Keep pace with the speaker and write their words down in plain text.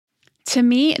To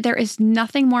me, there is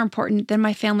nothing more important than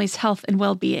my family's health and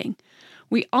well-being.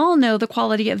 We all know the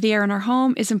quality of the air in our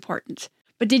home is important.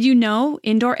 But did you know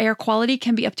indoor air quality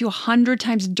can be up to 100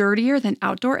 times dirtier than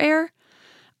outdoor air?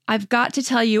 I've got to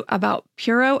tell you about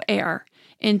Puro Air.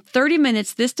 In 30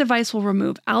 minutes, this device will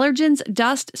remove allergens,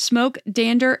 dust, smoke,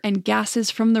 dander, and gases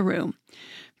from the room.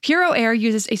 Puro Air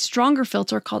uses a stronger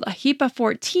filter called a HEPA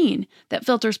 14 that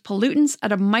filters pollutants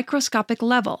at a microscopic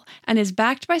level and is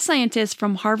backed by scientists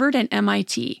from Harvard and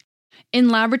MIT. In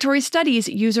laboratory studies,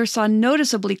 users saw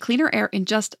noticeably cleaner air in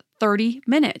just 30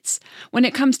 minutes. When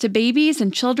it comes to babies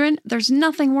and children, there's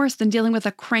nothing worse than dealing with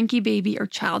a cranky baby or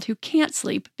child who can't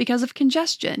sleep because of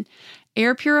congestion.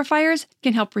 Air purifiers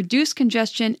can help reduce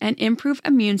congestion and improve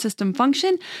immune system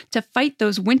function to fight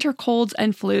those winter colds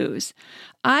and flus.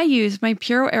 I use my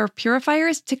Puro Air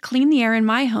purifiers to clean the air in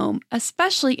my home,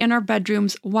 especially in our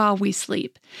bedrooms while we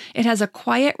sleep. It has a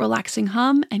quiet, relaxing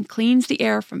hum and cleans the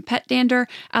air from pet dander,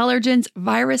 allergens,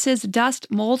 viruses, dust,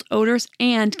 mold, odors,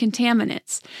 and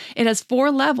contaminants. It has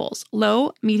 4 levels: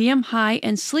 low, medium, high,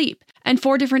 and sleep, and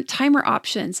 4 different timer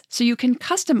options so you can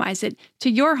customize it to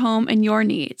your home and your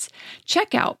needs.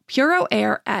 Check out Puro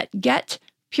Air at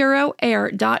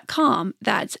getpuroair.com.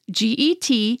 That's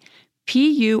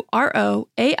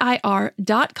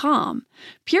GETPUROAIR.com.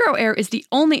 Puro Air is the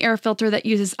only air filter that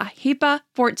uses a HEPA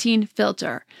 14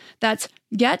 filter. That's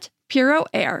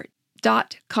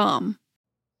getpuroair.com.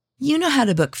 You know how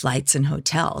to book flights and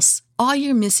hotels. All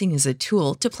you're missing is a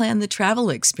tool to plan the travel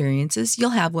experiences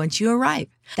you'll have once you arrive.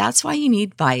 That's why you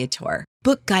need Viator.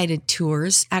 Book guided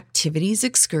tours, activities,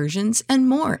 excursions, and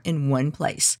more in one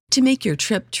place to make your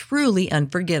trip truly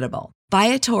unforgettable.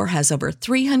 Viator has over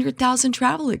 300,000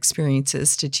 travel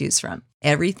experiences to choose from.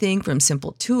 Everything from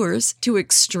simple tours to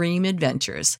extreme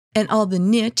adventures and all the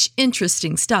niche,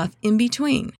 interesting stuff in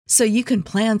between. So you can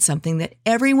plan something that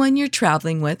everyone you're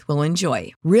traveling with will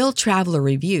enjoy. Real traveler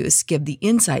reviews give the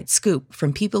inside scoop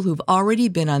from people who've already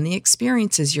been on the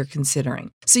experiences you're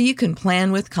considering. So you can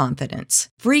plan with confidence.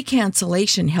 Free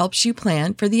cancellation helps you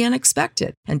plan for the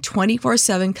unexpected. And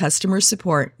 24/7 customer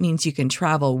support means you can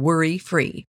travel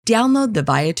worry-free. Download the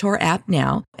Viator app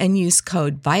now and use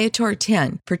code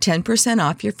Viator10 for 10%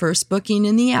 off your first booking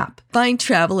in the app. Find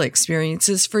travel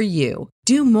experiences for you.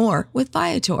 Do more with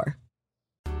Viator.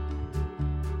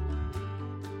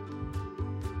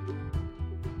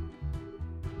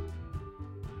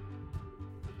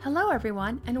 Hello,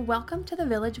 everyone, and welcome to The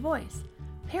Village Voice,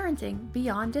 Parenting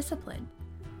Beyond Discipline,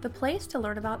 the place to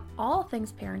learn about all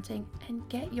things parenting and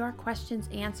get your questions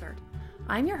answered.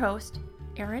 I'm your host,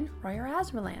 Erin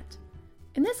Royer-Asmerlant.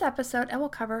 In this episode, I will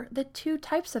cover the 2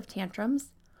 types of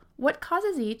tantrums, what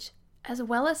causes each, as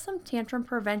well as some tantrum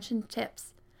prevention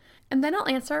tips. And then I'll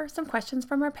answer some questions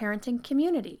from our parenting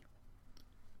community.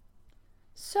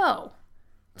 So,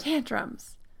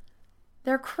 tantrums.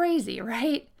 They're crazy,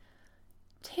 right?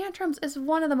 Tantrums is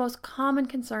one of the most common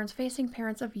concerns facing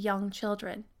parents of young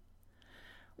children.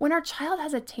 When our child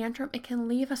has a tantrum, it can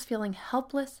leave us feeling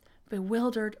helpless,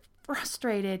 bewildered,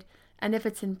 frustrated, and if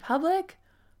it's in public,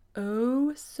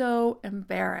 oh, so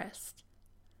embarrassed.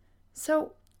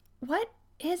 So, what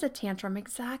is a tantrum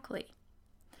exactly?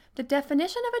 The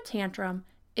definition of a tantrum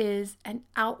is an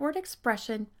outward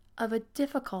expression of a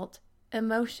difficult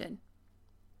emotion.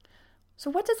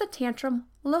 So, what does a tantrum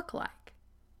look like?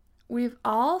 We've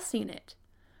all seen it,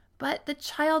 but the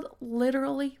child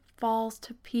literally falls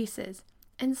to pieces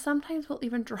and sometimes will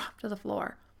even drop to the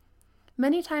floor.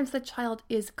 Many times the child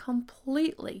is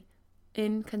completely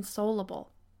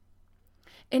inconsolable.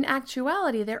 In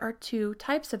actuality, there are 2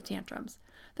 types of tantrums.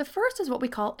 The first is what we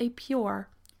call a pure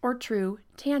or true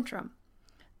tantrum.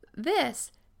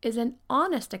 This is an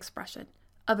honest expression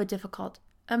of a difficult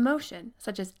emotion,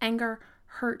 such as anger,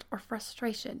 hurt, or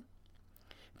frustration.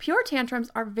 Pure tantrums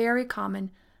are very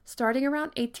common, starting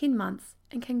around 18 months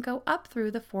and can go up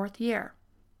through the 4th year.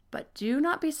 But do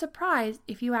not be surprised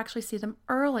if you actually see them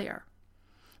earlier.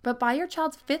 But by your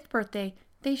child's 5th birthday,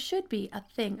 they should be a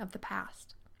thing of the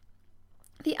past.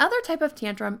 The other type of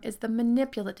tantrum is the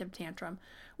manipulative tantrum,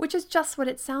 which is just what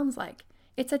it sounds like.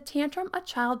 It's a tantrum a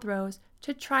child throws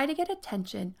to try to get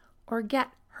attention or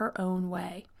get her own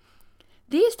way.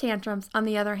 These tantrums, on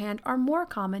the other hand, are more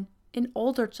common in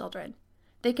older children.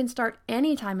 They can start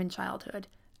any time in childhood,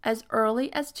 as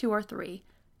early as 2 or 3,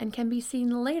 and can be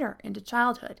seen later into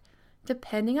childhood,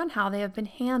 depending on how they have been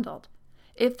handled.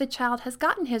 If the child has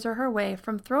gotten his or her way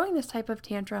from throwing this type of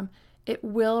tantrum, it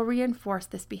will reinforce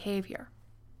this behavior.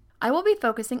 I will be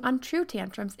focusing on true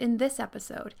tantrums in this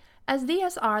episode, as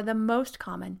these are the most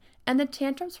common and the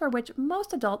tantrums for which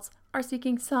most adults are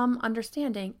seeking some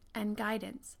understanding and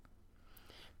guidance.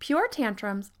 Pure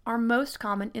tantrums are most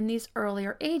common in these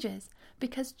earlier ages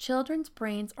because children's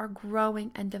brains are growing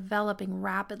and developing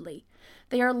rapidly.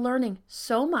 They are learning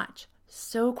so much,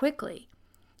 so quickly.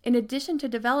 In addition to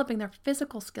developing their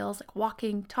physical skills like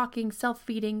walking, talking,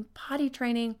 self-feeding, potty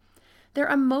training, their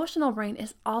emotional brain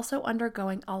is also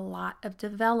undergoing a lot of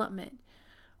development.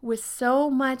 With so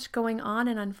much going on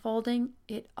and unfolding,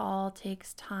 it all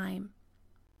takes time.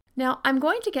 Now, I'm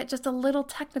going to get just a little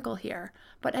technical here,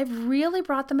 but I've really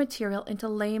brought the material into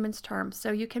layman's terms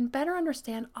so you can better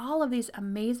understand all of these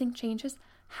amazing changes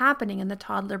happening in the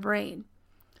toddler brain.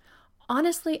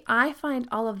 Honestly, I find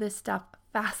all of this stuff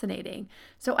fascinating,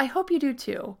 so I hope you do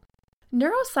too.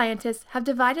 Neuroscientists have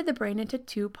divided the brain into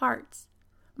two parts.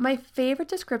 My favorite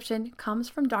description comes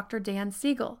from Dr. Dan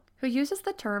Siegel, who uses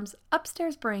the terms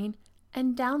upstairs brain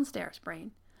and downstairs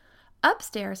brain.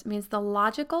 Upstairs means the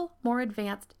logical, more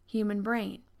advanced human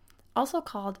brain, also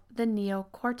called the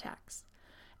neocortex.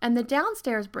 And the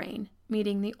downstairs brain,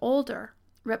 meaning the older,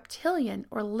 reptilian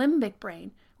or limbic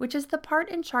brain, which is the part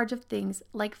in charge of things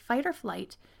like fight or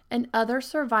flight and other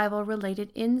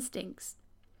survival-related instincts.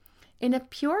 In a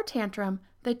pure tantrum,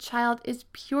 the child is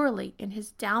purely in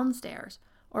his downstairs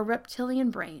or reptilian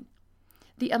brain,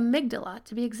 the amygdala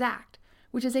to be exact,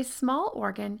 which is a small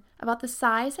organ about the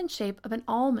size and shape of an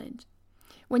almond.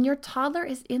 When your toddler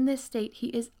is in this state, he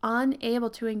is unable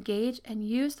to engage and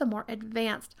use the more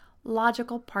advanced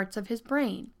logical parts of his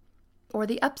brain, or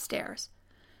the upstairs.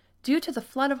 Due to the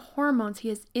flood of hormones, he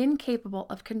is incapable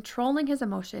of controlling his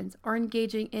emotions or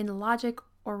engaging in logic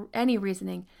or any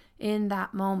reasoning in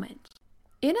that moment.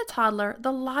 In a toddler,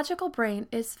 the logical brain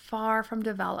is far from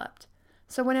developed.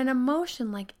 So when an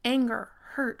emotion like anger,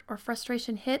 hurt, or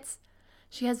frustration hits,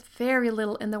 she has very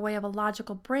little in the way of a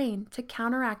logical brain to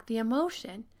counteract the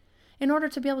emotion in order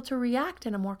to be able to react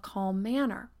in a more calm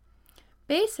manner.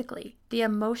 Basically, the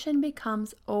emotion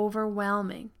becomes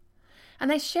overwhelming.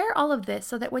 And I share all of this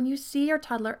so that when you see your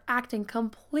toddler acting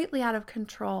completely out of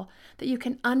control, that you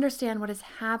can understand what is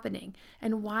happening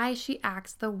and why she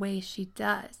acts the way she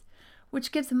does,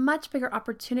 which gives much bigger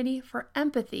opportunity for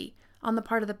empathy on the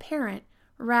part of the parent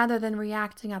rather than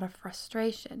reacting out of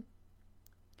frustration.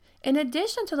 In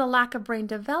addition to the lack of brain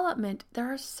development,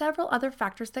 there are several other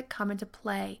factors that come into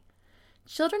play.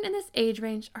 Children in this age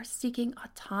range are seeking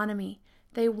autonomy.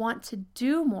 They want to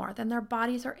do more than their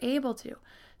bodies are able to,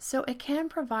 so it can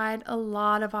provide a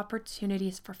lot of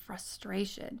opportunities for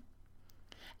frustration.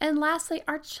 And lastly,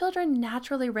 our children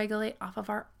naturally regulate off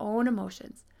of our own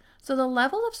emotions, so the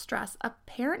level of stress a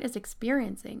parent is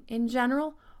experiencing in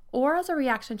general or as a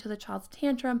reaction to the child's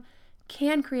tantrum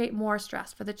can create more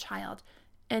stress for the child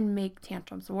and make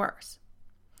tantrums worse.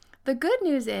 The good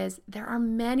news is there are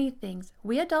many things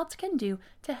we adults can do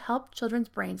to help children's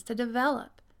brains to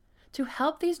develop, to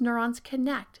help these neurons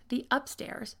connect the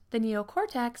upstairs, the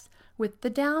neocortex, with the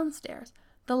downstairs,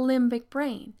 the limbic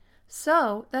brain,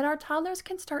 so that our toddlers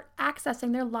can start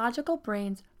accessing their logical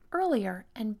brains earlier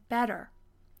and better.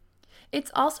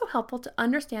 It's also helpful to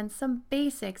understand some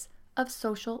basics of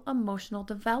social emotional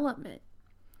development.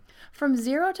 From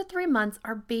 0 to 3 months,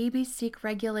 our babies seek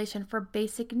regulation for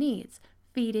basic needs,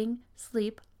 feeding,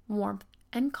 sleep, warmth,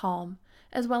 and calm,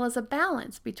 as well as a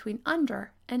balance between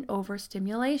under and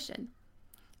overstimulation.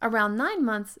 Around 9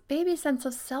 months, baby's sense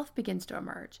of self begins to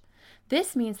emerge.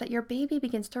 This means that your baby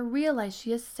begins to realize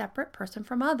she is a separate person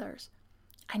from others.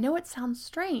 I know it sounds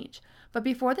strange, but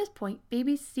before this point,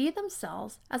 babies see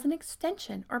themselves as an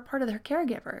extension or part of their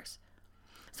caregivers.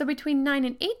 So between 9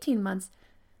 and 18 months,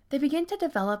 they begin to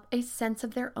develop a sense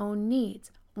of their own needs,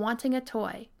 wanting a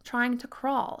toy, trying to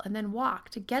crawl and then walk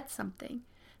to get something.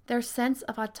 Their sense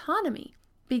of autonomy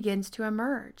begins to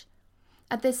emerge.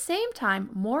 At the same time,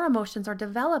 more emotions are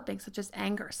developing, such as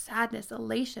anger, sadness,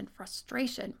 elation,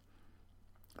 frustration.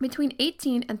 Between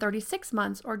 18 and 36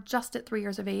 months, or just at 3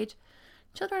 years of age,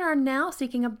 children are now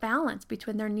seeking a balance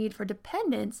between their need for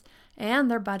dependence and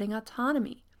their budding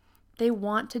autonomy. They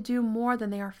want to do more than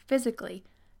they are physically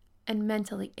and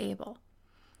mentally able.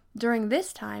 During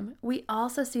this time, we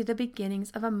also see the beginnings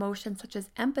of emotions such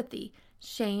as empathy,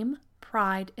 shame,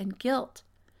 pride, and guilt.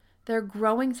 Their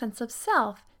growing sense of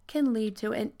self can lead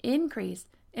to an increase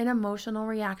in emotional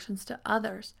reactions to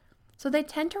others, so they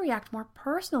tend to react more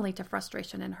personally to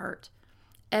frustration and hurt.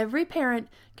 Every parent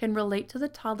can relate to the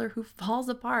toddler who falls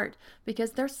apart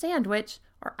because their sandwich,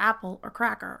 or apple, or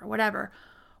cracker, or whatever,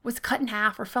 was cut in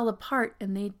half or fell apart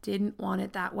and they didn't want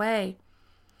it that way.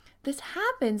 This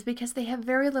happens because they have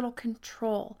very little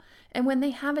control, and when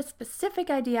they have a specific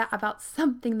idea about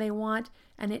something they want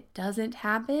and it doesn't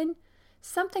happen,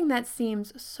 something that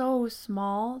seems so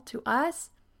small to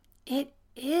us, it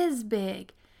is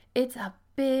big. It's a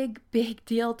big, big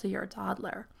deal to your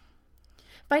toddler.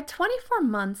 By 24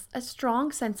 months, a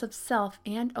strong sense of self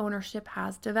and ownership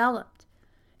has developed.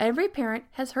 Every parent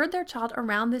has heard their child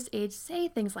around this age say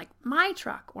things like my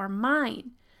truck or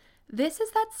mine. This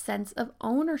is that sense of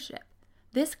ownership.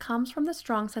 This comes from the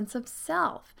strong sense of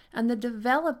self and the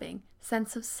developing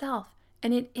sense of self,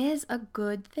 and it is a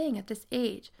good thing at this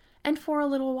age and for a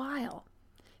little while.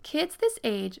 Kids this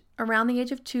age, around the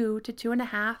age of 2 to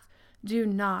 2.5, do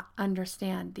not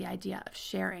understand the idea of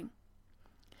sharing.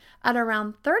 At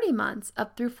around 30 months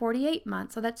up through 48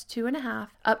 months, so that's 2.5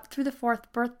 up through the 4th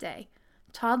birthday,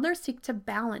 toddlers seek to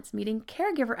balance meeting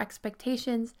caregiver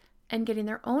expectations and getting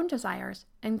their own desires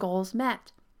and goals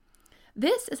met.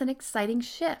 This is an exciting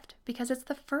shift because it's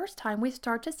the first time we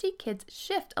start to see kids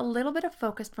shift a little bit of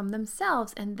focus from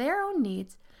themselves and their own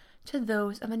needs to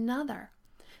those of another.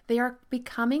 They are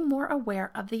becoming more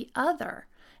aware of the other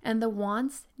and the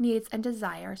wants, needs, and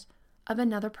desires of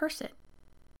another person.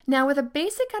 Now, with a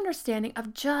basic understanding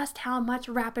of just how much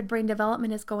rapid brain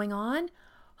development is going on,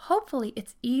 hopefully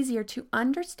it's easier to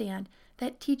understand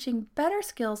that teaching better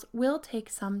skills will take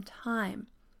some time.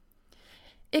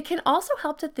 It can also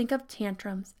help to think of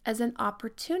tantrums as an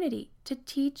opportunity to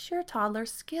teach your toddler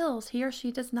skills he or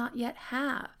she does not yet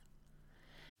have.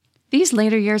 These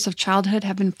later years of childhood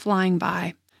have been flying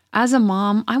by. As a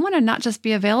mom, I want to not just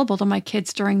be available to my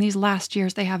kids during these last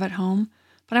years they have at home,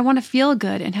 but I want to feel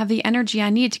good and have the energy I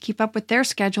need to keep up with their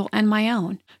schedule and my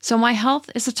own. So my health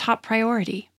is a top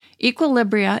priority.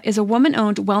 Equilibria is a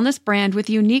woman-owned wellness brand with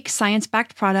unique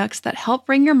science-backed products that help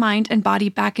bring your mind and body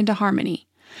back into harmony.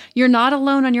 You're not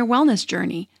alone on your wellness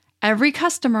journey. Every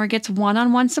customer gets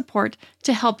one-on-one support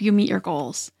to help you meet your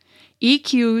goals.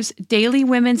 EQ's Daily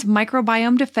Women's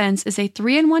Microbiome Defense is a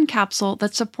 3-in-1 capsule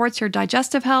that supports your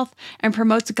digestive health and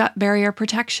promotes gut barrier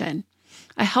protection.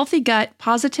 A healthy gut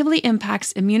positively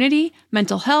impacts immunity,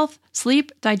 mental health,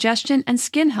 sleep, digestion, and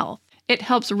skin health. It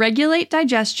helps regulate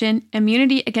digestion,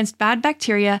 immunity against bad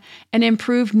bacteria, and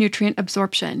improve nutrient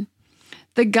absorption.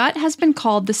 The gut has been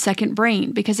called the second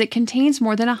brain because it contains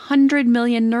more than 100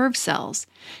 million nerve cells.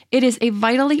 It is a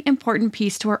vitally important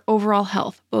piece to our overall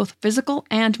health, both physical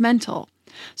and mental.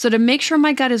 So to make sure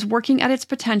my gut is working at its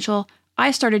potential,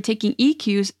 I started taking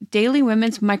EQ's Daily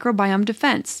Women's Microbiome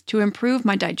Defense to improve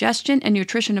my digestion and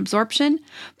nutrition absorption,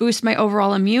 boost my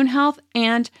overall immune health,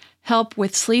 and help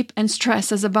with sleep and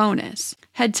stress as a bonus.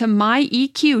 Head to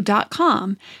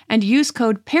myeq.com and use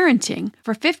code PARENTING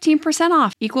for 15%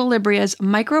 off Equilibria's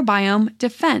Microbiome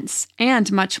Defense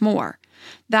and much more.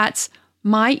 That's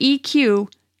myeq.com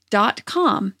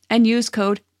and use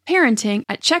code PARENTING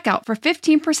at checkout for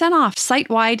 15% off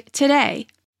site-wide today.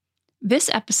 This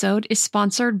episode is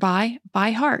sponsored by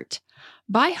ByHeart.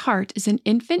 ByHeart is an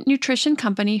infant nutrition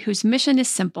company whose mission is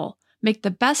simple: make the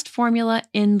best formula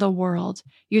in the world.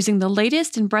 Using the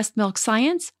latest in breast milk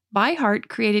science, ByHeart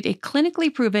created a clinically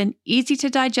proven,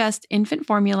 easy-to-digest infant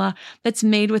formula that's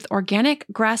made with organic,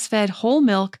 grass-fed whole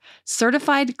milk,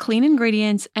 certified clean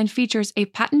ingredients, and features a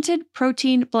patented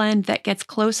protein blend that gets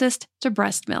closest to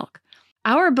breast milk.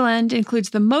 Our blend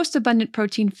includes the most abundant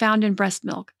protein found in breast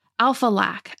milk,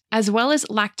 alpha-lac, as well as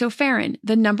lactoferrin,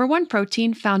 the #1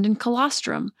 protein found in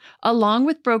colostrum, along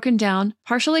with broken down,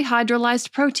 partially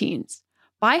hydrolyzed proteins.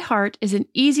 ByHeart is an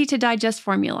easy-to-digest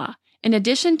formula. In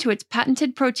addition to its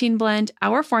patented protein blend,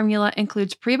 our formula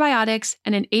includes prebiotics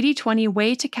and an 80-20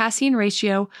 whey to casein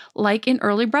ratio like in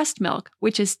early breast milk,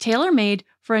 which is tailor-made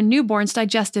for a newborn's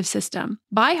digestive system.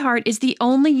 ByHeart is the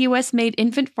only U.S.-made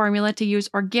infant formula to use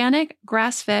organic,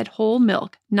 grass-fed whole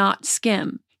milk, not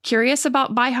skim. Curious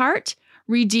about ByHeart?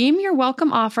 Redeem your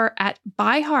welcome offer at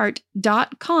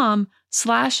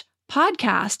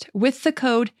byheart.com/podcast with the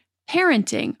code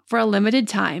PARENTING for a limited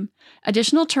time.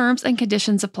 Additional terms and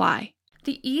conditions apply.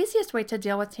 The easiest way to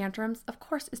deal with tantrums, of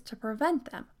course, is to prevent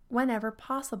them whenever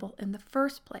possible in the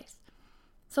first place.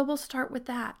 So we'll start with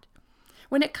that.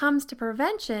 When it comes to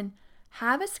prevention,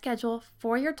 have a schedule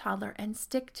for your toddler and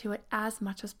stick to it as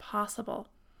much as possible.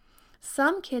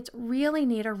 Some kids really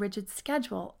need a rigid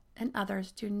schedule and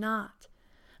others do not.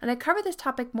 And I cover this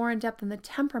topic more in depth in the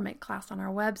temperament class on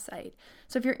our website.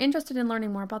 So if you're interested in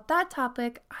learning more about that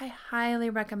topic, I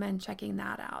highly recommend checking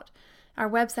that out. Our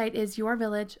website is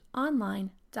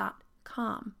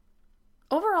yourvillageonline.com.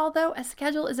 Overall, though, a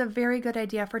schedule is a very good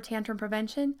idea for tantrum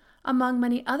prevention, among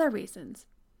many other reasons.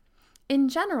 In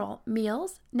general,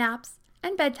 meals, naps,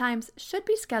 and bedtimes should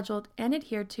be scheduled and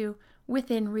adhered to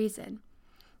within reason.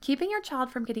 Keeping your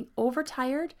child from getting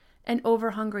overtired and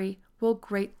overhungry will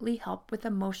greatly help with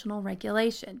emotional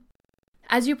regulation.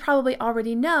 As you probably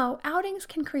already know, outings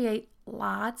can create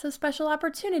lots of special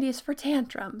opportunities for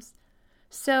tantrums.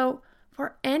 So,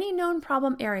 For any known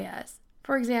problem areas,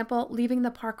 for example, leaving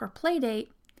the park or play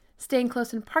date, staying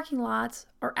close in parking lots,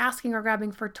 or asking or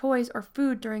grabbing for toys or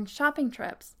food during shopping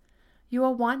trips, you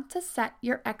will want to set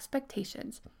your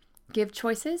expectations, give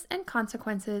choices and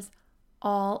consequences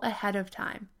all ahead of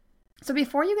time. So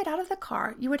before you get out of the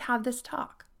car, you would have this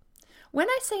talk. When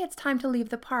I say it's time to leave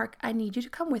the park, I need you to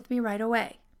come with me right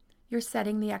away. You're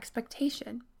setting the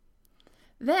expectation.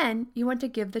 Then you want to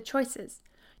give the choices.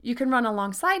 You can run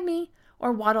alongside me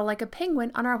or waddle like a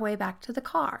penguin on our way back to the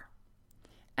car.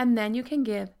 And then you can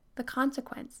give the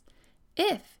consequence.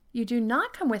 If you do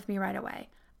not come with me right away,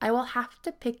 I will have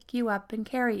to pick you up and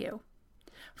carry you.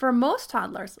 For most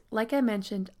toddlers, like I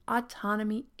mentioned,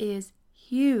 autonomy is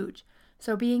huge,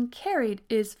 so being carried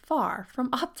is far from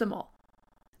optimal.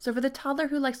 So for the toddler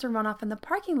who likes to run off in the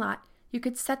parking lot, you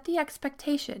could set the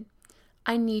expectation.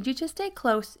 I need you to stay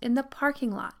close in the parking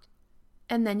lot.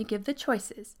 And then you give the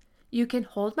choices. You can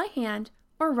hold my hand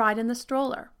or ride in the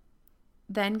stroller.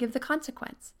 Then give the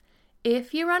consequence.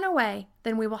 If you run away,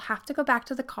 then we will have to go back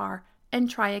to the car and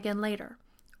try again later.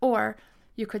 Or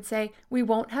you could say, we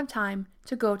won't have time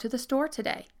to go to the store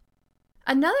today.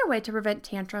 Another way to prevent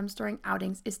tantrums during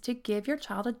outings is to give your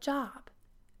child a job.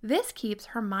 This keeps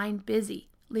her mind busy,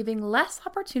 leaving less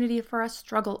opportunity for a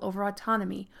struggle over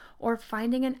autonomy or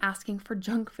finding and asking for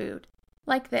junk food.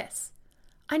 Like this.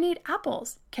 I need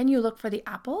apples. Can you look for the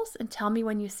apples and tell me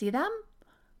when you see them?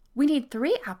 We need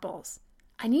 3 apples.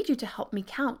 I need you to help me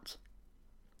count.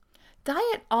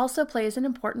 Diet also plays an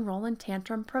important role in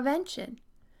tantrum prevention.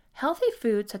 Healthy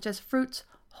foods such as fruits,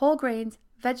 whole grains,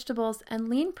 vegetables, and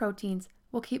lean proteins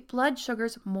will keep blood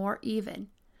sugars more even.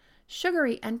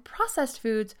 Sugary and processed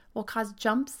foods will cause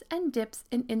jumps and dips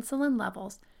in insulin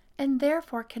levels and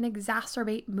therefore can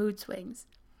exacerbate mood swings.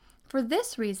 For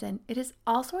this reason, it is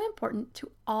also important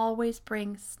to always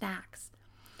bring snacks.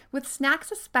 With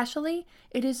snacks especially,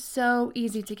 it is so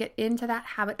easy to get into that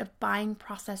habit of buying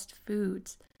processed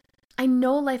foods. I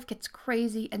know life gets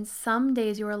crazy and some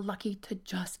days you are lucky to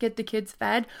just get the kids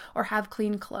fed or have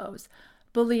clean clothes.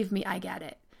 Believe me, I get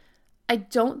it. I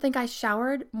don't think I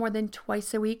showered more than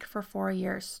twice a week for 4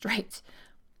 years straight.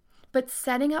 But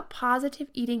setting up positive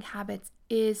eating habits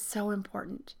is so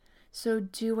important. So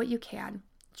do what you can.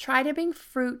 Try to bring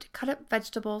fruit, cut up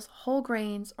vegetables, whole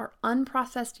grains, or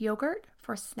unprocessed yogurt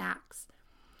for snacks.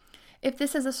 If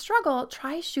this is a struggle,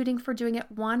 try shooting for doing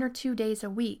it 1 or 2 days a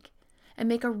week and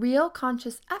make a real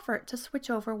conscious effort to switch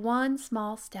over one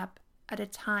small step at a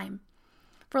time.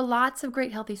 For lots of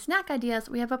great healthy snack ideas,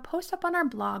 we have a post up on our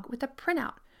blog with a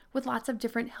printout with lots of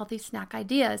different healthy snack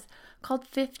ideas called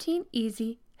 15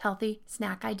 Easy Healthy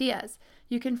Snack Ideas.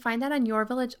 You can find that on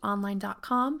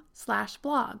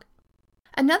yourvillageonline.com/blog.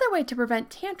 Another way to prevent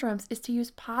tantrums is to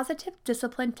use positive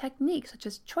discipline techniques such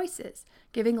as choices.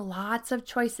 Giving lots of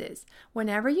choices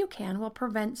whenever you can will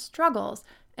prevent struggles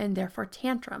and therefore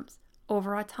tantrums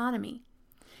over autonomy.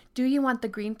 Do you want the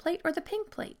green plate or the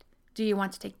pink plate? Do you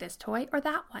want to take this toy or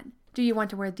that one? Do you want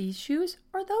to wear these shoes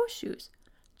or those shoes?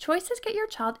 Choices get your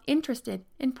child interested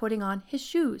in putting on his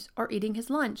shoes or eating his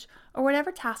lunch or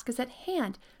whatever task is at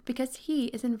hand because he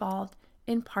is involved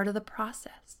in part of the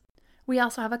process. We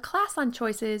also have a class on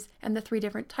choices and the 3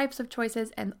 different types of choices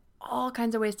and all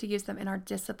kinds of ways to use them in our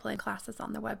discipline classes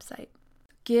on the website.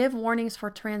 Give warnings for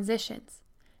transitions.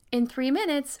 In 3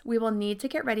 minutes, we will need to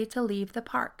get ready to leave the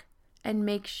park and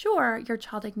make sure your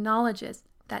child acknowledges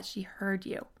that she heard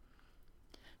you.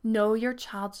 Know your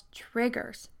child's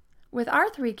triggers. With our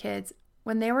 3 kids,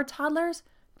 when they were toddlers,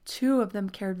 2 of them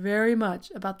cared very much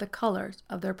about the colors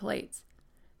of their plates.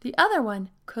 The other one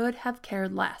could have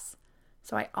cared less.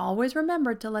 So I always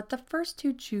remembered to let the first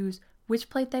 2 choose which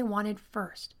plate they wanted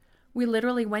first. We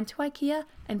literally went to IKEA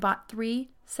and bought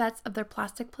 3 sets of their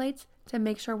plastic plates to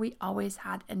make sure we always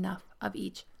had enough of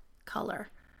each color,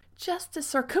 just to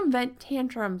circumvent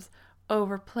tantrums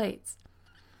over plates.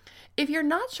 If you're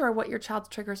not sure what your child's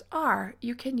triggers are,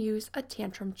 you can use a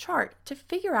tantrum chart to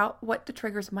figure out what the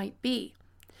triggers might be.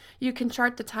 You can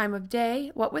chart the time of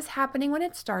day, what was happening when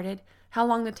it started, how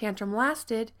long the tantrum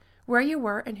lasted, where you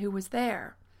were, and who was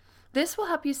there. This will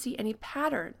help you see any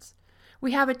patterns.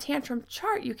 We have a tantrum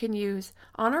chart you can use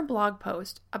on our blog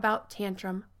post about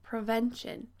tantrum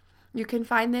prevention. You can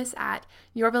find this at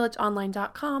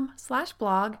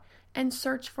yourvillageonline.com/blog and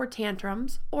search for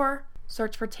tantrums or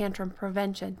search for tantrum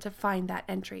prevention to find that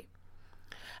entry.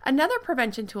 Another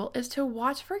prevention tool is to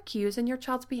watch for cues in your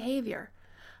child's behavior.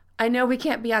 I know we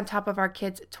can't be on top of our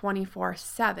kids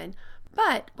 24/7,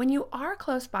 but when you are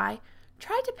close by,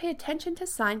 try to pay attention to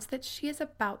signs that she is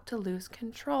about to lose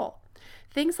control.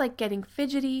 Things like getting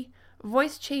fidgety,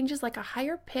 voice changes like a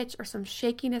higher pitch or some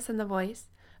shakiness in the voice,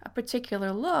 a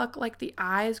particular look, like the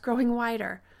eyes growing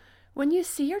wider. When you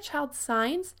see your child's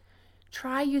signs,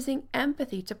 try using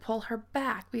empathy to pull her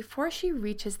back before she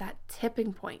reaches that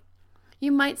tipping point.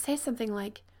 You might say something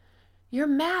like, "You're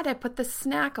mad I put the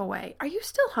snack away. Are you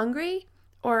still hungry?"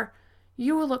 Or,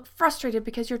 "You will look frustrated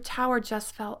because your tower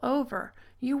just fell over.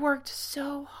 You worked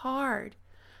so hard."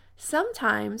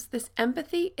 Sometimes this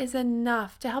empathy is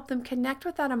enough to help them connect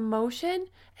with that emotion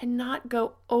and not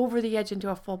go over the edge into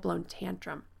a full-blown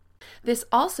tantrum. This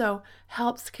also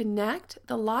helps connect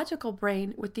the logical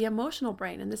brain with the emotional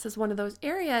brain. And this is one of those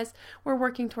areas where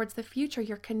working towards the future,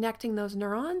 you're connecting those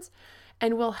neurons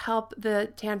and will help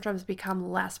the tantrums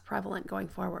become less prevalent going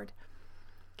forward.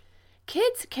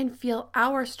 Kids can feel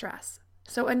our stress.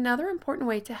 So another important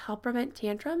way to help prevent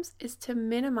tantrums is to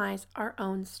minimize our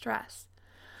own stress.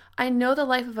 I know the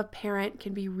life of a parent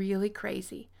can be really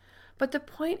crazy, but the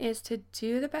point is to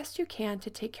do the best you can to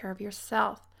take care of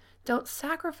yourself. Don't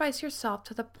sacrifice yourself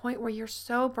to the point where you're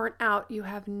so burnt out you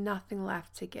have nothing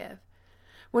left to give.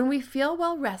 When we feel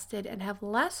well rested and have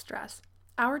less stress,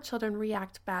 our children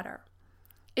react better.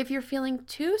 If you're feeling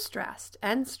too stressed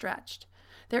and stretched,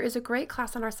 there is a great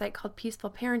class on our site called Peaceful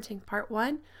Parenting Part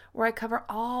 1, where I cover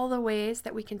all the ways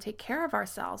that we can take care of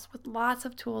ourselves with lots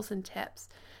of tools and tips,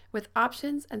 with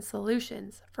options and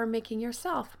solutions for making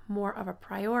yourself more of a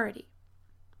priority.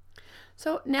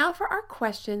 So now for our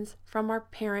questions from our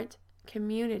parent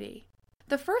community.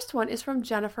 The first one is from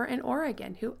Jennifer in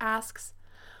Oregon, who asks,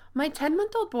 "My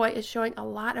 10-month-old boy is showing a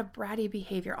lot of bratty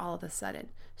behavior all of a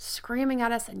sudden, screaming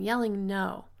at us and yelling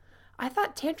no. I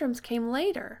thought tantrums came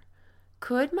later.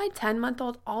 Could my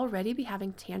 10-month-old already be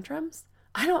having tantrums?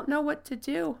 I don't know what to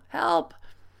do. Help."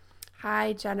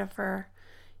 Hi, Jennifer.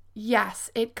 Yes,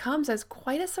 it comes as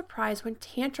quite a surprise when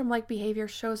tantrum-like behavior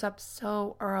shows up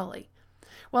so early.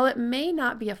 While it may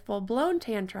not be a full-blown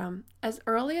tantrum, as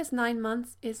early as 9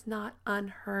 months is not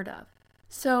unheard of.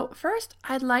 So first,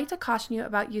 I'd like to caution you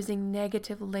about using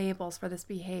negative labels for this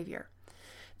behavior.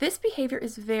 This behavior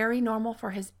is very normal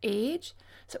for his age,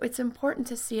 so it's important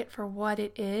to see it for what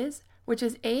it is, which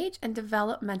is age and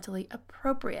developmentally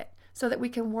appropriate, so that we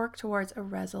can work towards a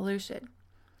resolution.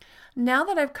 Now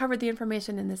that I've covered the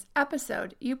information in this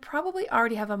episode, you probably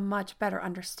already have a much better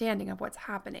understanding of what's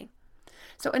happening.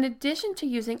 So in addition to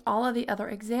using all of the other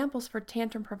examples for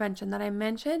tantrum prevention that I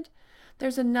mentioned,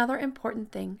 there's another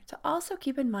important thing to also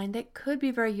keep in mind that could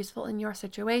be very useful in your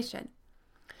situation.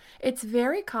 It's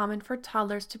very common for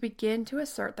toddlers to begin to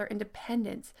assert their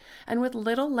independence, and with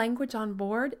little language on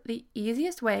board, the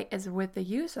easiest way is with the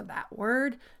use of that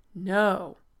word,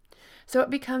 no. So it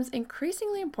becomes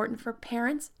increasingly important for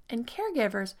parents and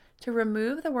caregivers to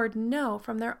remove the word no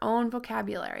from their own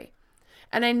vocabulary.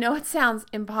 And I know it sounds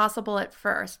impossible at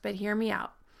first, but hear me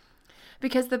out.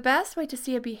 Because the best way to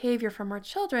see a behavior from our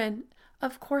children,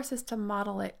 of course, is to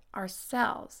model it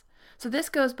ourselves. So this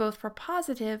goes both for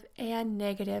positive and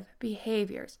negative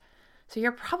behaviors. So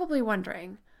you're probably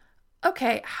wondering,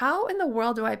 okay, how in the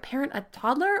world do I parent a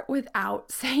toddler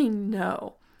without saying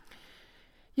no?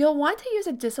 You'll want to use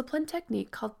a discipline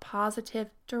technique called positive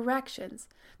directions.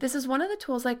 This is one of the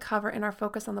tools I cover in our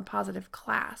Focus on the Positive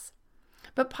class.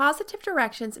 But positive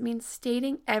directions means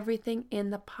stating everything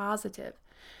in the positive.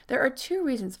 There are 2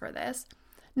 reasons for this.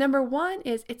 Number 1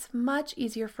 is it's much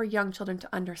easier for young children to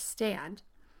understand.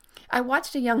 I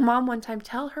watched a young mom one time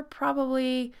tell her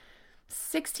probably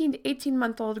 16 to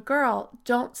 18-month-old girl,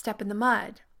 "Don't step in the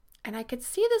mud." And I could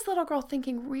see this little girl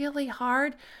thinking really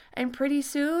hard, and pretty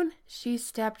soon she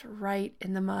stepped right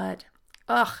in the mud.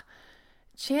 Ugh,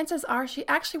 chances are she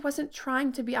actually wasn't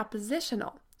trying to be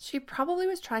oppositional. She probably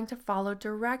was trying to follow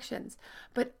directions,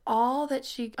 but all that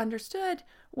she understood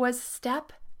was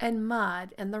step and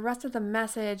mud, and the rest of the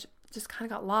message just kind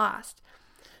of got lost.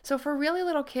 So for really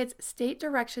little kids, state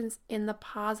directions in the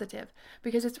positive,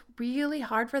 because it's really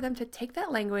hard for them to take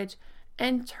that language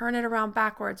and turn it around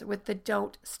backwards with the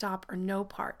don't, stop, or no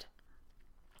part.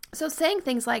 So saying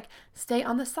things like stay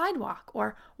on the sidewalk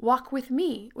or walk with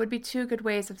me would be 2 good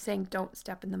ways of saying don't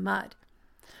step in the mud.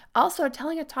 Also,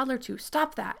 telling a toddler to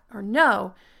stop that or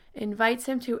no invites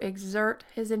him to exert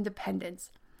his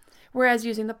independence, whereas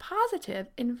using the positive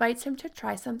invites him to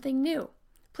try something new.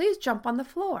 Please jump on the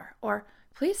floor, or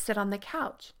please sit on the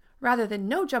couch, rather than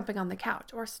no jumping on the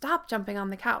couch or stop jumping on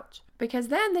the couch, because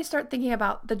then they start thinking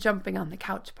about the jumping on the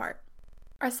couch part.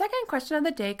 Our second question of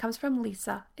the day comes from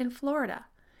Lisa in Florida.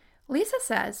 Lisa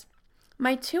says,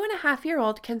 "My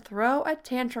 2.5-year-old can throw a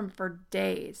tantrum for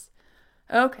days.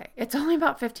 Okay, it's only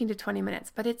about 15 to 20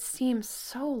 minutes, but it seems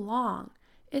so long.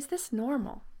 Is this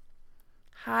normal?"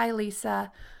 Hi,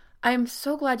 Lisa. I'm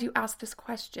so glad you asked this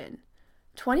question.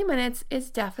 20 minutes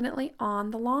is definitely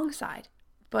on the long side,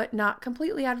 but not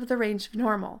completely out of the range of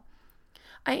normal.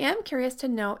 I am curious to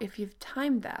know if you've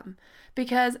timed them,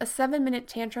 because a 7-minute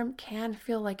tantrum can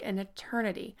feel like an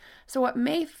eternity. So what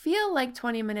may feel like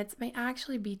 20 minutes may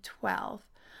actually be 12.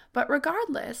 But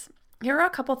regardless, here are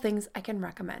a couple things I can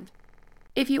recommend.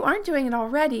 If you aren't doing it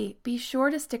already, be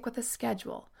sure to stick with a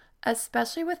schedule,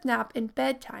 especially with nap and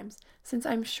bedtimes, since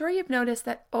I'm sure you've noticed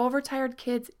that overtired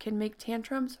kids can make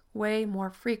tantrums way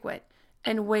more frequent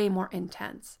and way more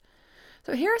intense.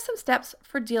 So here are some steps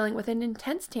for dealing with an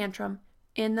intense tantrum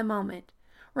in the moment,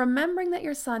 remembering that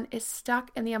your son is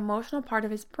stuck in the emotional part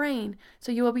of his brain,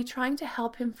 so you will be trying to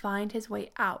help him find his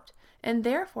way out, and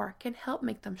therefore can help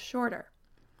make them shorter.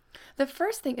 The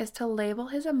first thing is to label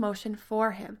his emotion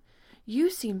for him. You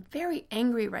seem very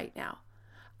angry right now.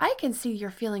 I can see you're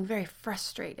feeling very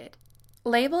frustrated.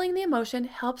 Labeling the emotion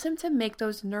helps him to make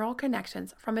those neural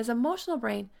connections from his emotional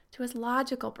brain to his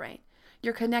logical brain.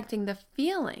 You're connecting the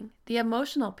feeling, the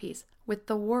emotional piece, with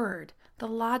the word, the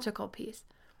logical piece.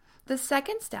 The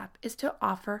second step is to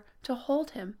offer to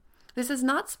hold him. This is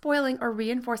not spoiling or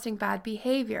reinforcing bad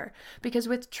behavior, because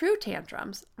with true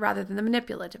tantrums, rather than the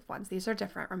manipulative ones, these are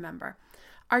different, remember,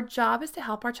 our job is to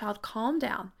help our child calm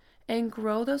down and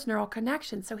grow those neural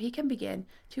connections so he can begin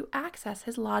to access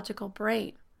his logical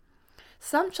brain.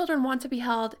 Some children want to be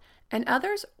held, and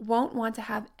others won't want to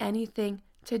have anything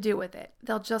to do with it.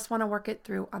 They'll just want to work it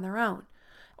through on their own.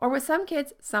 Or with some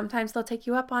kids, sometimes they'll take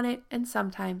you up on it, and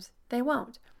sometimes they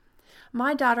won't.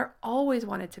 My daughter always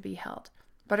wanted to be held,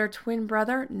 but her twin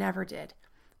brother never did.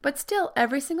 But still,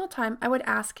 every single time I would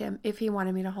ask him if he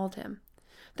wanted me to hold him.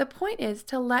 The point is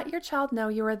to let your child know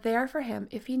you are there for him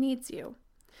if he needs you.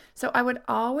 So I would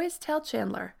always tell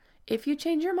Chandler, if you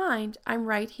change your mind, I'm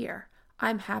right here.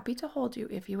 I'm happy to hold you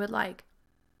if you would like.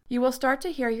 You will start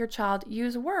to hear your child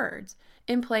use words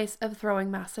in place of throwing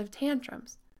massive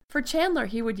tantrums. For Chandler,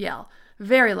 he would yell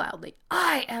very loudly,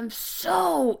 "I am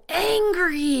so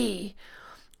angry!"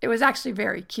 It was actually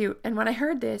very cute, and when I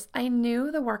heard this, I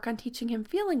knew the work on teaching him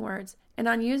feeling words and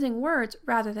on using words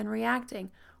rather than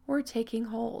reacting were taking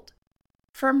hold.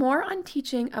 For more on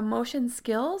teaching emotion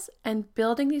skills and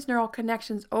building these neural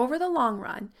connections over the long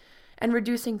run, and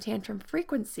reducing tantrum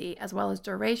frequency as well as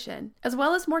duration, as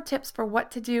well as more tips for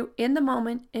what to do in the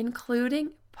moment,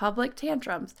 including public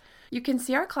tantrums, you can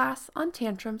see our class on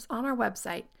tantrums on our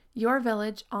website,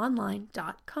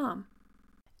 yourvillageonline.com.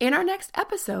 In our next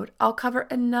episode, I'll cover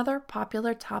another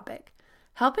popular topic,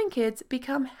 helping kids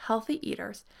become healthy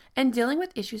eaters and dealing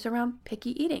with issues around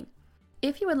picky eating.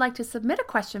 If you would like to submit a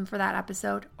question for that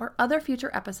episode or other future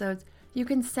episodes, you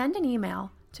can send an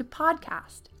email to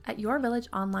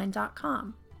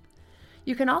podcast@yourvillageonline.com.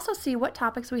 You can also see what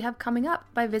topics we have coming up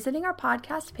by visiting our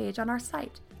podcast page on our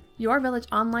site,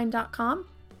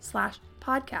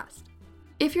 yourvillageonline.com/podcast.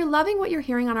 If you're loving what you're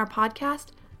hearing on our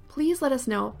podcast, please let us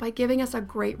know by giving us a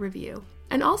great review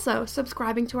and also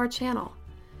subscribing to our channel.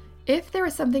 If there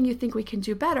is something you think we can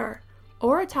do better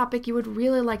or a topic you would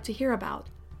really like to hear about,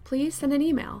 please send an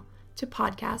email to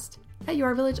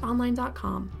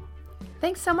podcast@yourvillageonline.com.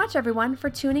 Thanks so much, everyone, for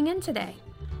tuning in today,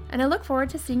 and I look forward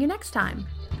to seeing you next time.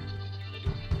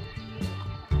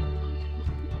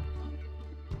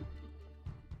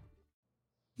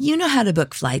 You know how to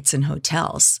book flights and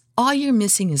hotels. All you're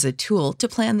missing is a tool to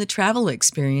plan the travel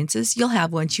experiences you'll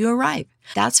have once you arrive.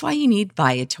 That's why you need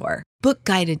Viator. Book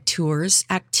guided tours,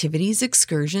 activities,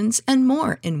 excursions, and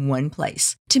more in one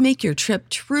place to make your trip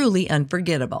truly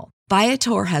unforgettable.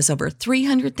 Viator has over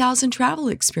 300,000 travel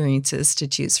experiences to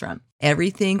choose from.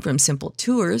 Everything from simple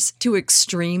tours to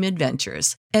extreme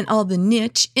adventures and all the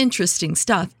niche, interesting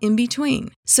stuff in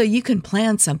between. So you can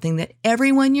plan something that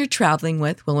everyone you're traveling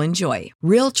with will enjoy.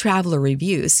 Real traveler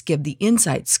reviews give the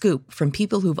inside scoop from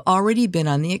people who've already been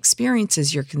on the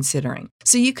experiences you're considering.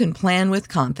 So you can plan with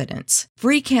confidence.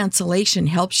 Free cancellation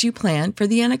helps you plan for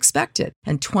the unexpected.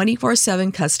 And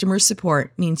 24/7 customer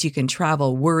support means you can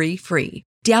travel worry-free.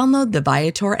 Download the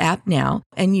Viator app now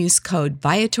and use code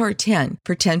Viator10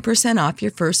 for 10% off your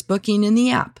first booking in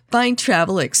the app. Find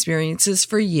travel experiences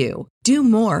for you. Do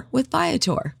more with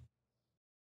Viator.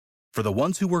 For the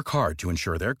ones who work hard to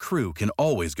ensure their crew can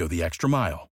always go the extra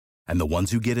mile, and the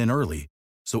ones who get in early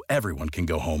so everyone can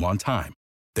go home on time,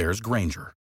 there's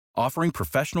Grainger, offering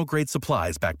professional-grade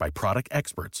supplies backed by product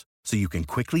experts so you can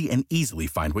quickly and easily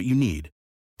find what you need.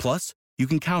 Plus, you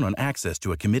can count on access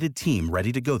to a committed team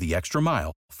ready to go the extra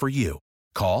mile for you.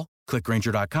 Call, click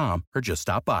Grainger.com, or just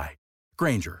stop by.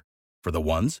 Grainger, for the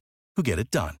ones who get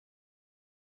it done.